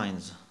 5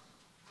 signs,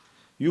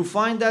 you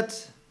find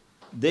that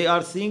they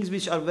are things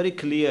which are very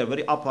clear,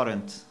 very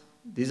apparent.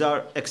 These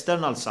are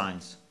external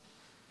signs.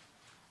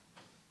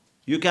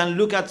 You can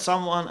look at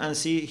someone and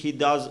see he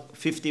does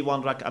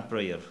 51 rak'ah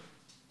prayer.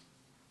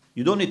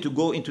 You don't need to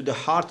go into the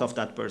heart of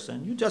that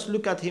person. You just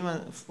look at him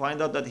and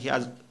find out that he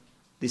has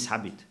this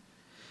habit.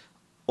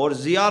 Or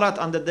ziyarat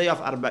on the day of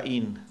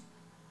Arba'in.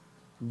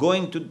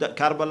 Going to the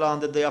Karbala on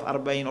the day of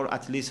Arba'in, or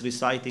at least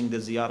reciting the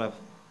ziyarah.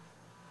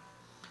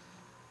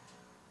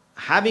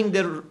 Having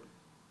the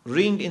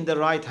ring in the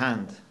right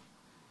hand.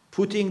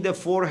 Putting the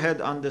forehead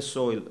on the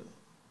soil.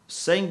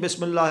 Saying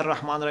Bismillah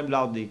ar-Rahman ar-Rahim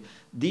loudly.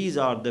 These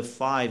are the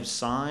 5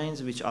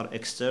 signs which are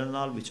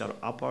external, which are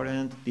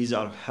apparent. These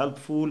are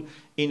helpful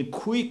in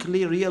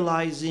quickly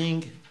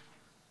realizing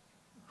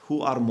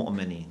who are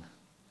mu'mineen.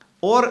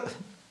 Or,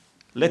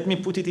 let me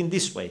put it in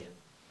this way.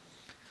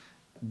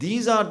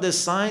 These are the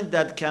signs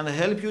that can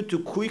help you to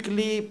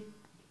quickly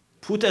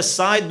put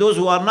aside those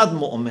who are not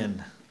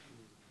mu'min.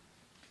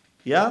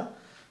 Yeah?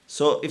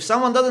 So, if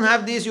someone doesn't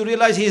have this, you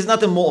realize he is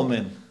not a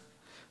mu'min.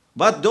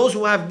 But those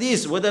who have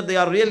this, whether they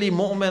are really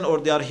mu'min or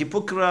they are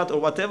hypocrite or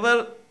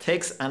whatever,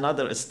 takes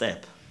another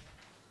step.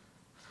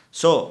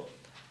 So,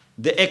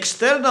 the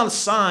external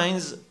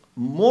signs,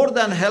 more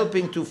than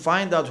helping to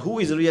find out who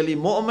is really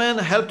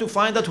mu'min, help to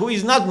find out who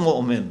is not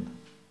mu'min.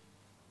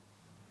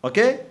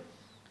 Okay?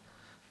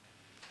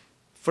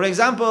 For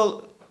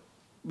example,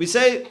 we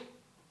say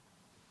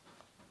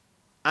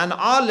an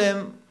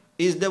alim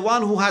is the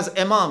one who has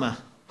imamah.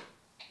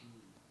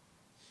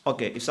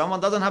 Okay, if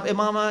someone doesn't have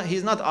imamah,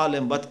 he's not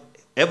alim, but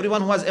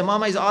everyone who has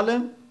imamah is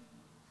alim?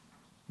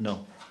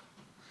 No.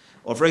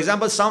 Or for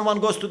example, someone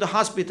goes to the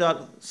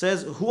hospital,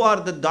 says, who are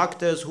the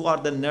doctors, who are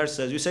the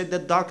nurses? You say the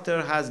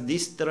doctor has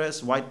this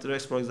dress, white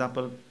dress, for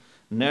example.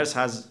 Nurse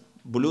has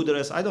blue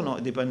dress, I don't know,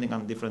 depending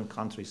on different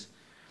countries.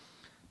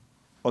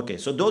 Okay,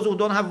 so those who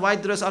don't have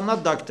white dress are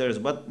not doctors,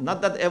 but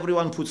not that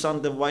everyone puts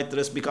on the white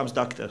dress becomes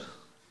doctor.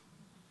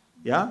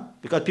 Yeah?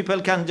 Because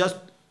people can just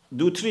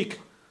do trick.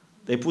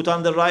 They put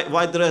on the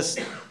white dress,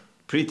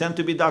 pretend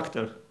to be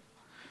doctor.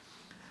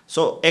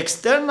 So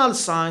external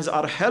signs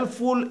are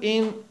helpful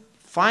in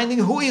finding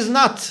who is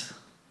not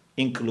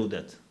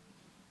included.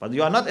 But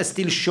you are not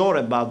still sure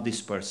about this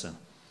person.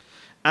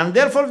 And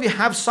therefore we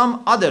have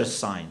some other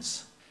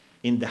signs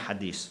in the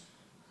hadith.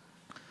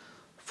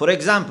 For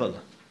example,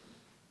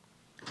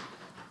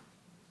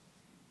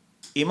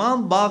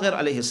 Imam Baqir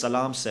alayhi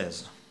salam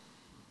says,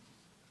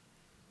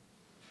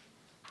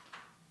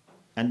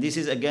 and this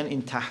is again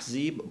in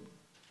Tahzib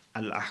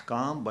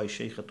al-Ahkam by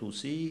Shaykh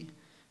Tusi,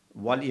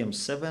 volume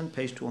 7,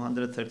 page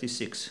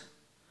 236.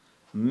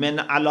 من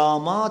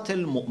علامات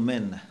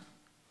المؤمن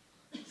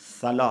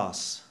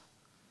ثلاث.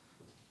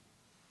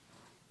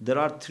 There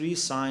are 3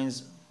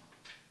 signs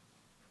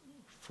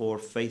for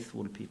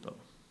faithful people.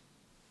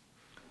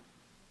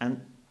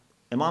 And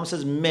Imam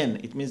says men,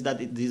 it means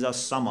that these are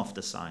some of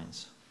the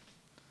signs.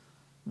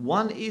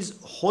 One is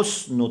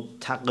حسن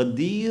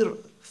التقدير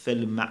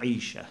في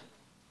المعيشة.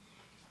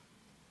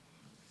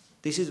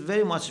 This is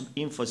very much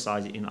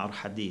emphasized in our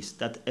hadith,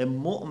 that a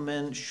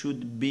mu'min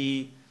should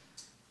be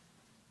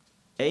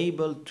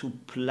able to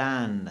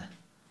plan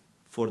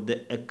for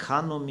the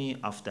economy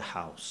of the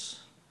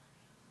house.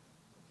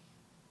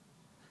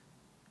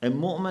 A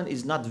mu'min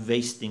is not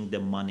wasting the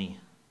money,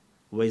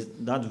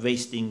 not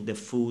wasting the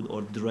food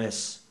or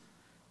dress.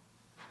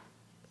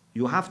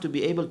 You have to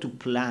be able to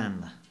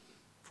plan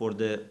for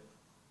the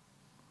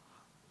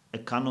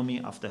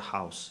economy of the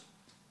house.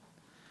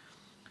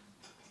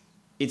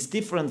 It's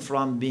different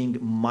from being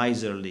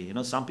miserly. You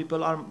know, some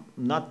people are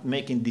not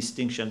making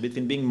distinction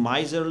between being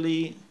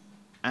miserly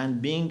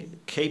and being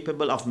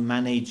capable of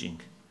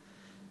managing.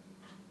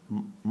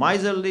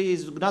 Miserly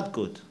is not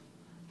good,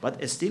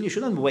 but still you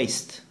shouldn't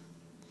waste.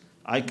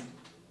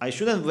 I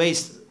shouldn't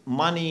waste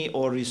money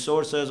or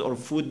resources or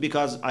food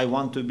because I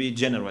want to be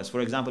generous.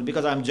 For example,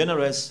 because I'm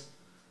generous,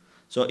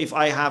 so if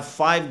I have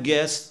 5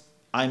 guests,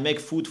 I make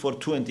food for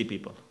 20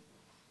 people.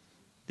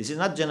 This is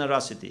not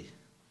generosity.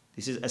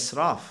 This is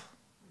israf.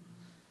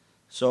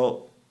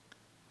 So,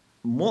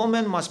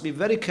 mu'min must be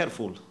very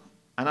careful.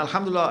 And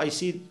alhamdulillah, I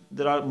see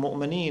there are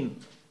mu'mineen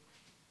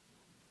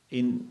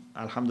in,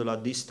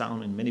 alhamdulillah, this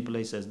town, in many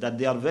places, that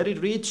they are very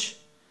rich,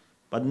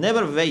 but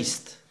never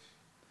waste.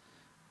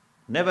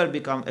 Never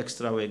become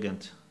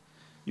extravagant.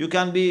 You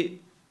can be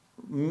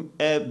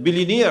a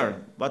billionaire,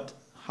 but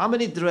how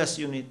many dress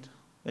you need?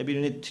 Maybe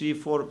you need 3,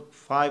 4,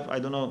 5, I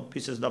don't know,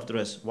 pieces of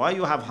dress. Why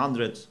you have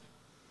hundreds?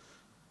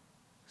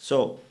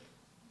 So,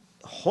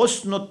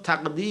 husn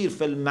taqdir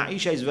fil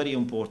ma'isha is very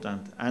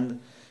important.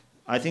 And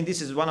I think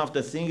this is one of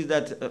the things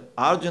that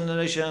our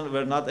generation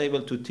were not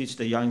able to teach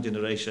the young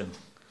generation.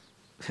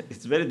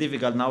 It's very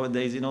difficult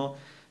nowadays, you know,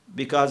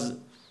 because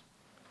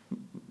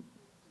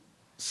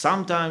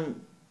sometimes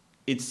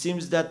it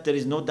seems that there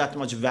is not that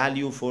much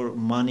value for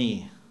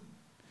money.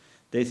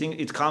 They think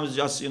it comes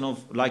just, you know,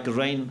 like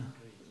rain,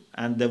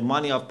 and the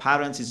money of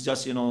parents is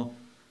just, you know,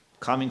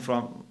 coming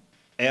from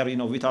air, you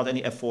know, without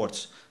any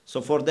efforts.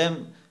 So for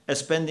them,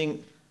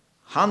 spending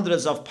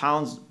hundreds of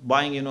pounds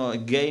buying, a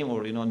game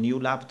or, new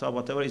laptop,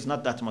 whatever, is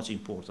not that much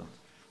important.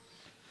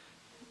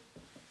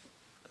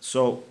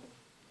 So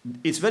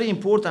it's very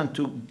important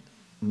to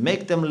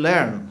make them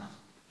learn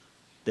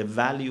the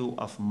value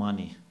of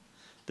money.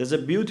 There's a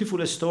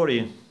beautiful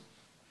story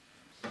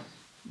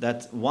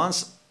that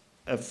once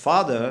a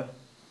father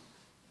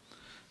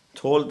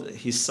told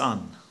his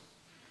son,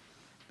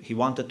 he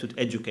wanted to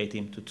educate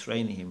him, to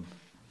train him,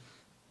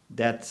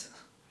 that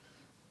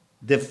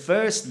the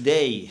first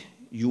day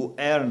you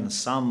earn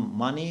some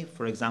money,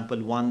 for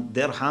example, 1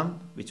 dirham,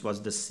 which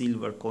was the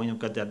silver coin, you've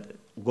got that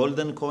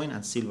golden coin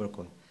and silver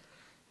coin.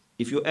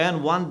 If you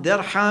earn 1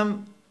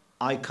 dirham,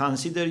 I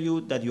consider you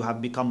that you have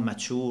become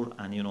mature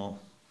and,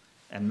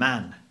 a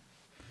man.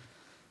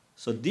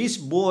 So this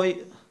boy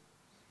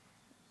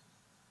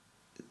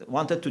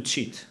wanted to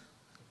cheat.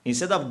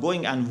 Instead of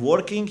going and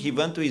working, he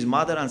went to his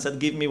mother and said,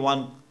 give me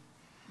 1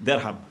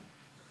 dirham.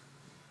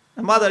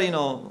 The mother,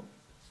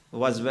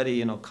 was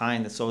very,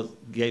 kind, so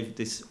gave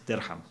this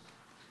dirham.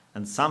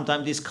 And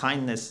sometimes this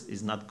kindness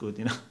is not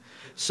good,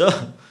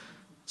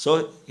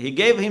 So he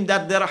gave him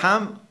that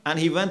dirham and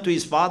he went to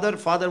his father.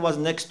 Father was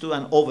next to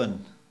an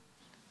oven,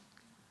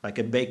 like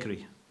a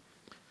bakery.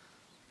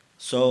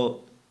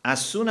 So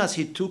as soon as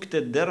he took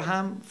the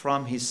dirham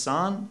from his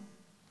son,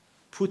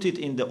 put it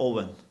in the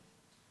oven,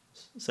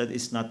 said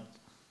it's not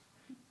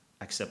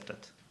accepted.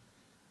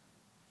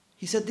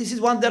 He said, this is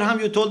 1 dirham,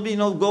 you told me,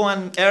 go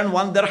and earn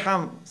 1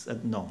 dirham. He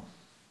said, no.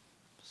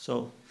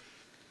 So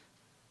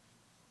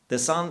the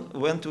son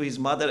went to his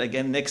mother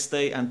again next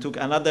day and took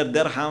another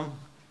dirham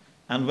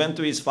and went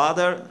to his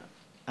father,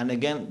 and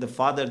again the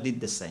father did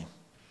the same.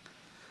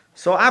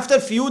 So after a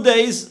few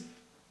days,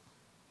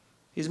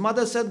 his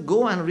mother said,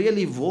 go and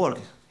really work.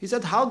 He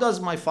said, how does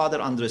my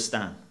father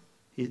understand?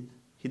 He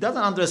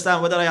doesn't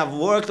understand whether I have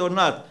worked or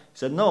not. He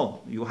said,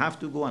 no, you have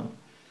to go on.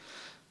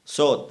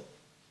 So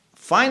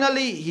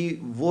finally, he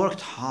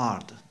worked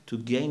hard to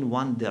gain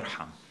 1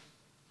 dirham.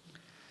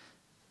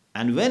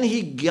 And when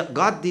he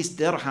got this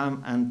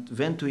dirham and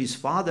went to his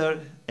father,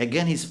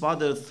 again his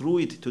father threw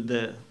it to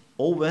the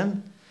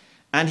oven,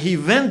 and he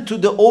went to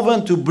the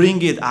oven to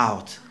bring it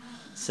out.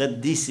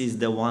 Said, this is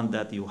the one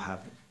that you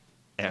have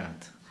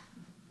earned.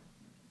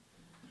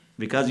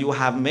 Because you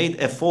have made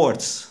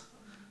efforts.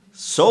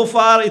 So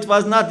far it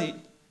was not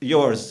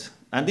yours.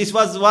 And this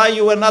was why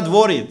you were not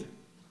worried.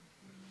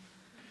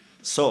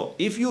 So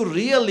if you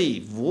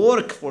really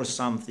work for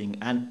something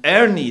and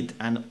earn it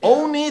and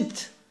own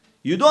it,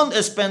 you don't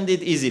spend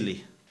it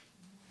easily.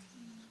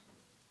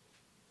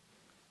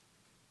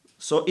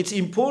 So it's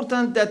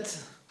important that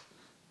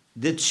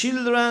the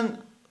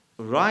children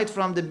right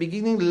from the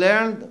beginning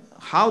learn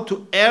how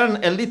to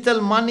earn a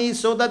little money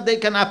so that they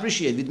can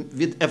appreciate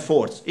with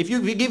efforts. If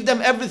we give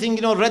them everything,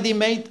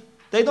 ready-made,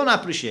 they don't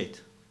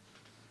appreciate.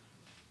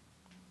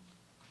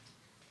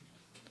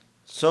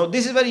 So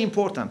this is very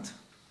important.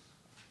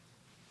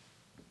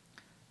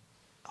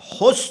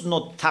 حسن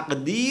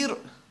التقدير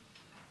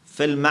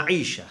في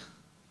المعيشة.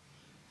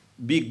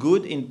 Be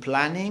good in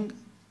planning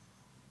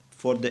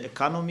for the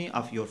economy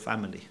of your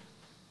family.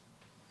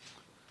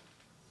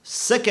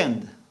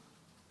 Second,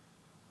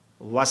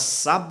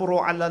 والصبر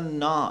على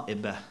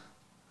النائبة.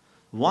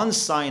 One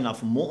sign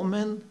of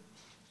mu'min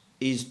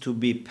is to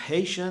be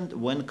patient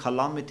when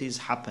calamities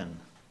happen,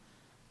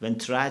 when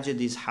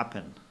tragedies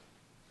happen.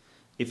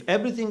 If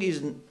everything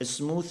is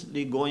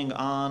smoothly going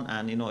on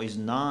and is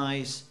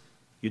nice,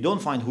 you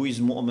don't find who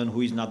is mu'min,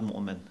 who is not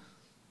mu'min.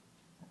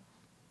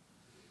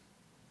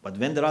 But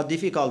when there are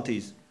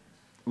difficulties,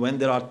 when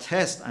there are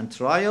tests and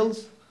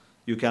trials,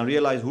 you can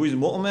realize who is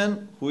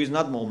mu'min, who is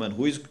not mu'min,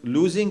 who is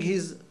losing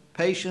his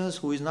patience,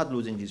 who is not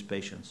losing his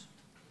patience.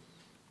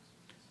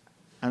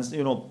 And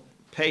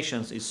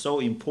patience is so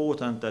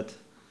important that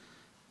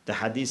the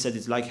hadith said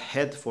it's like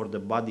head for the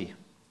body.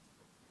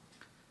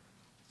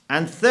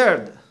 And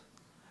third,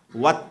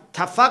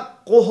 وَالتَّفَقُّهُ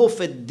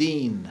فِي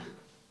الدِّينِ.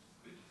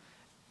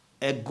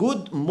 A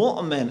good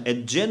mu'min, a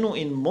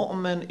genuine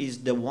mu'min,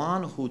 is the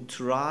one who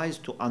tries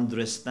to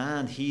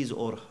understand his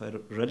or her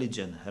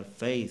religion, her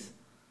faith,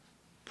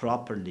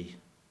 properly.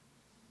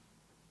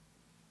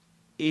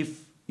 If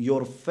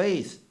your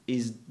faith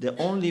is the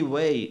only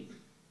way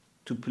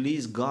to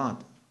please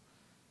God,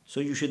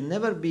 so you should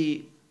never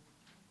be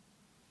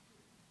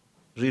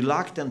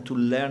reluctant to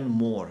learn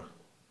more.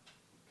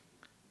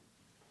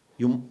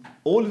 You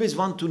always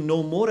want to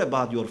know more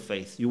about your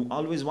faith. You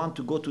always want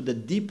to go to the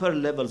deeper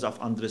levels of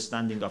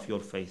understanding of your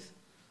faith.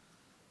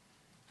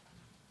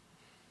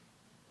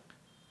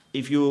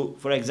 If you,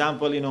 for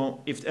example,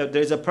 if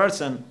there is a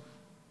person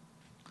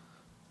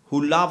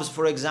who loves,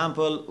 for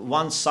example,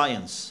 one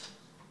science,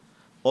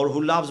 or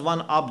who loves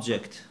one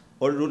object,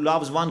 or who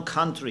loves one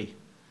country,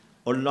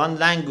 or one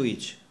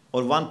language,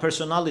 or one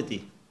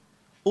personality,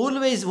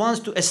 always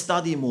wants to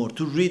study more,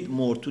 to read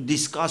more, to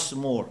discuss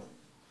more.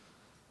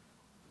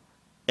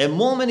 A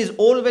mu'min is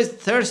always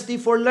thirsty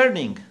for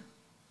learning,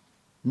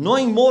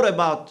 knowing more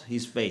about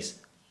his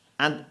faith.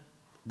 And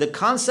the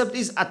concept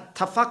is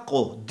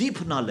at-tafaqquh,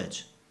 deep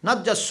knowledge,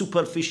 not just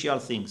superficial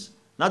things,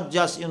 not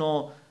just,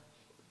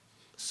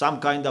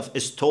 some kind of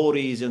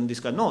stories and this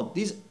kind. No,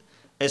 these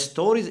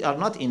stories are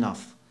not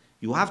enough.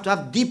 You have to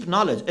have deep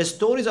knowledge.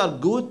 Stories are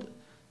good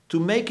to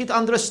make it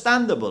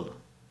understandable.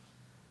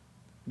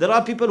 There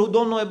are people who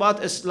don't know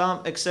about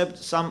Islam except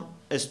some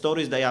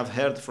stories they have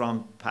heard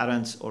from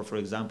parents, or for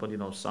example,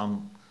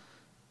 some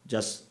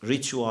just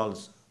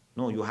rituals.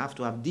 No, you have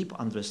to have deep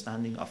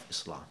understanding of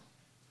Islam.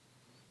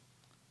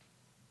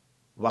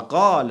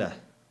 وقال,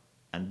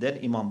 and then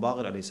Imam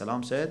Baqir alayhi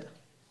salam said,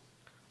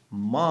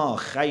 ما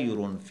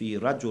خير في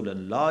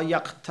رجل لا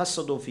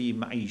يقتصد في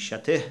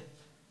معيشته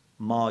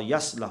ما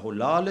يصلح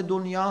لا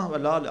لدنيا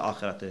ولا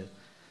لآخرته.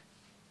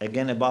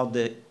 Again, about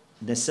the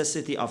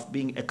necessity of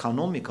being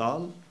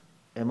economical,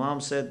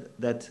 Imam said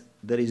that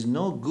there is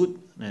no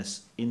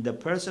goodness in the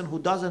person who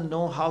doesn't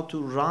know how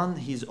to run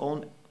his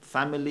own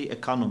family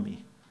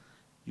economy.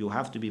 You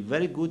have to be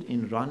very good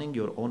in running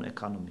your own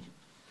economy.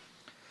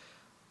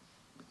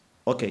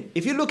 Okay,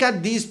 if you look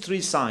at these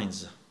three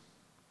signs,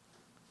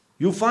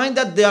 you find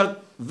that they are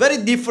very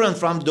different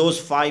from those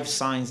 5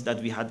 signs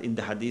that we had in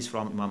the hadith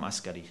from Imam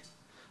Askari.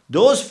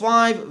 Those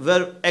 5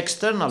 were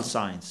external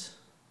signs.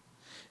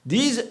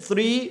 These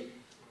 3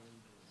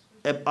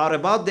 are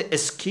about the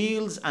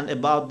skills and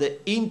about the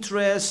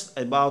interest,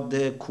 about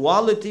the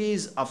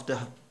qualities of the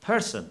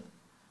person.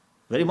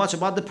 Very much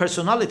about the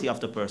personality of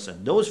the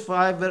person. Those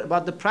 5 were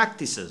about the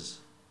practices.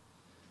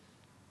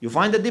 You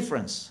find the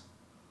difference.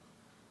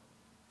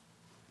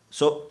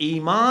 So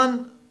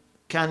Iman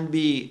can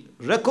be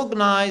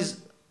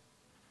recognized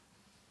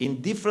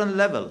in different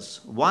levels.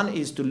 One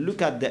is to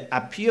look at the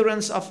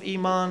appearance of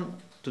Iman,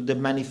 to the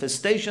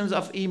manifestations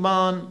of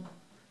Iman,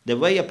 the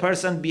way a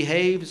person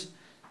behaves.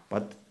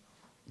 But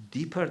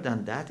deeper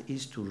than that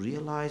is to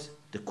realize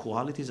the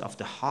qualities of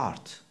the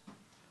heart.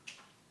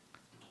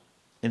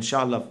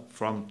 Inshallah,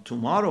 from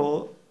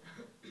tomorrow,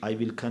 I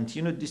will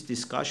continue this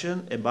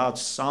discussion about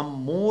some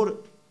more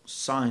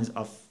signs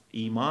of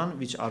Iman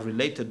which are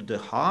related to the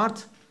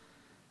heart,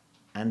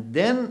 and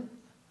then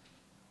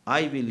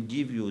I will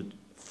give you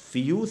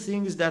few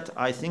things that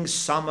I think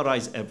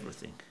summarize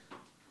everything.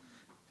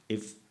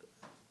 If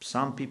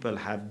some people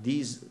have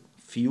these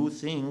few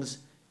things,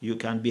 you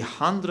can be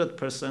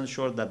 100%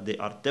 sure that they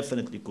are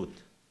definitely good.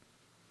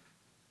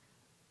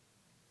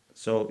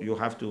 So you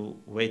have to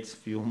wait a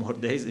few more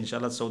days,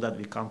 inshallah, so that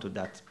we come to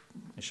that,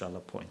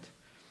 inshallah, point.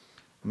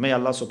 May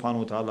Allah subhanahu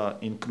wa ta'ala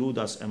include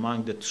us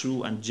among the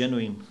true and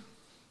genuine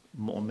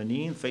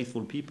mu'mineen,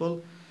 faithful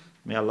people.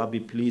 May Allah be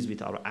pleased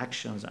with our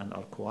actions and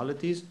our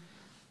qualities.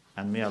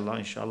 And may Allah,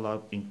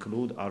 inshallah,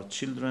 include our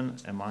children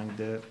among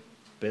the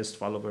best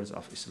followers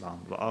of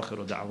Islam. Wa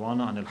akhiru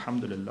da'wana and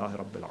alhamdulillahi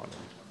rabbil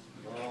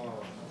alameen.